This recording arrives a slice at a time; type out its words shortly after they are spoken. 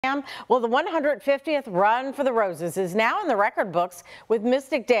Well, the 150th Run for the Roses is now in the record books with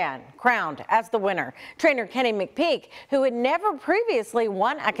Mystik Dan crowned as the winner. Trainer Kenny McPeak, who had never previously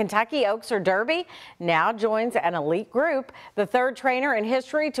won a Kentucky Oaks or Derby, now joins an elite group, the third trainer in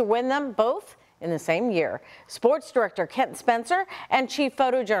history to win them both in the same year. Sports director Kent Spencer and chief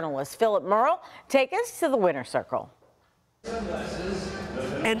photojournalist Philip Merle take us to the winner's circle.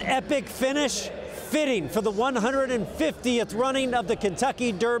 An epic finish, fitting for the 150th running of the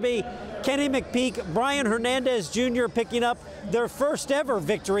Kentucky Derby. Kenny McPeak, Brian Hernandez Jr. picking up their first ever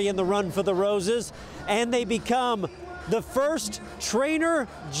victory in the Run for the Roses, and they become the first trainer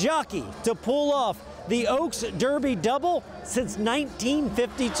jockey to pull off the Oaks Derby double since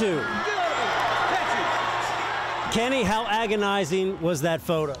 1952. Kenny, how agonizing was that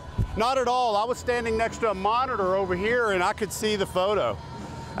photo? Not at all. I was standing next to a monitor over here and I could see the photo.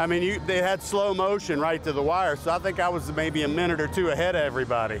 I mean, they had slow motion right to the wire, so I think I was maybe a minute or two ahead of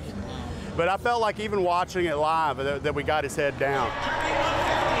everybody. But I felt like even watching it live that we got his head down.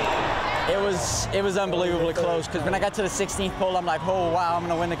 It was unbelievably close, because when I got to the 16th pole, I'm like, oh wow, I'm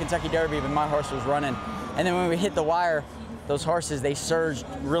gonna win the Kentucky Derby, but my horse was running. And then when we hit the wire, those horses, they surged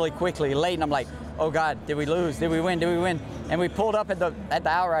really quickly late, and I'm like, oh God, did we lose? Did we win? Did we win? And we pulled up at the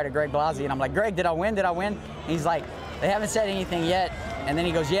outright of Greg Blasey, and I'm like, Greg, did I win? Did I win? And he's like, they haven't said anything yet. And then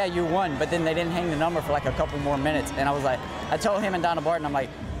he goes, yeah, you won. But then they didn't hang the number for like a couple more minutes. And I was like, I told him and Donna Barton, I'm like,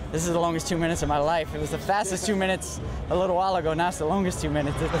 this is the longest 2 minutes of my life. It was the fastest 2 minutes a little while ago. Now it's the longest 2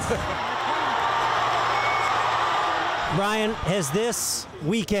 minutes. Brian, has this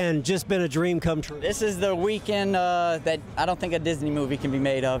weekend just been a dream come true? This is the weekend that I don't think a Disney movie can be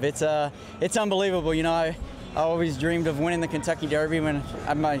made of. It's unbelievable. You know, I always dreamed of winning the Kentucky Derby. When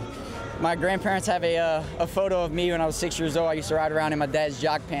my grandparents have a photo of me when I was 6 years old. I used to ride around in my dad's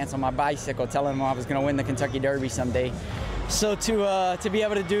jock pants on my bicycle, telling him I was going to win the Kentucky Derby someday. So to be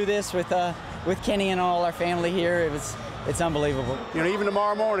able to do this with Kenny and all our family here, it's unbelievable. You know, even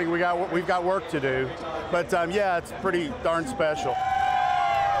tomorrow morning we've got work to do, but yeah, it's pretty darn special.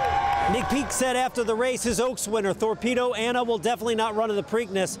 McPeak said after the race, his Oaks winner, Torpedo Anna, will definitely not run in the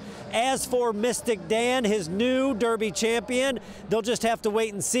Preakness. As for Mystik Dan, his new Derby champion, they'll just have to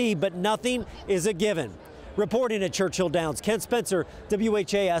wait and see, but nothing is a given. Reporting at Churchill Downs, Kent Spencer,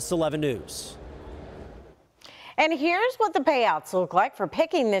 WHAS 11 News. And here's what the payouts look like for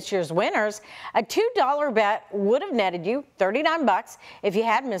picking this year's winners. A $2 bet would have netted you $39 if you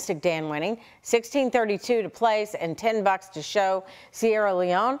had Mystik Dan winning, $16.32 to place, and $10 to show. Sierra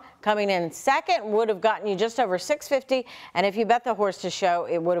Leone coming in second would have gotten you just over $6.50, and if you bet the horse to show,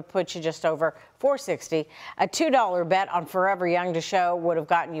 it would have put you just over $4.60. A $2 bet on Forever Young to show would have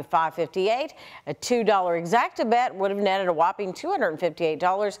gotten you $5.58. A $2 exacta bet would have netted a whopping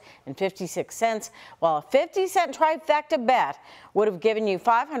 $258.56, while a 50-cent trifecta bet would have given you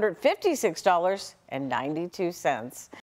 $556.92.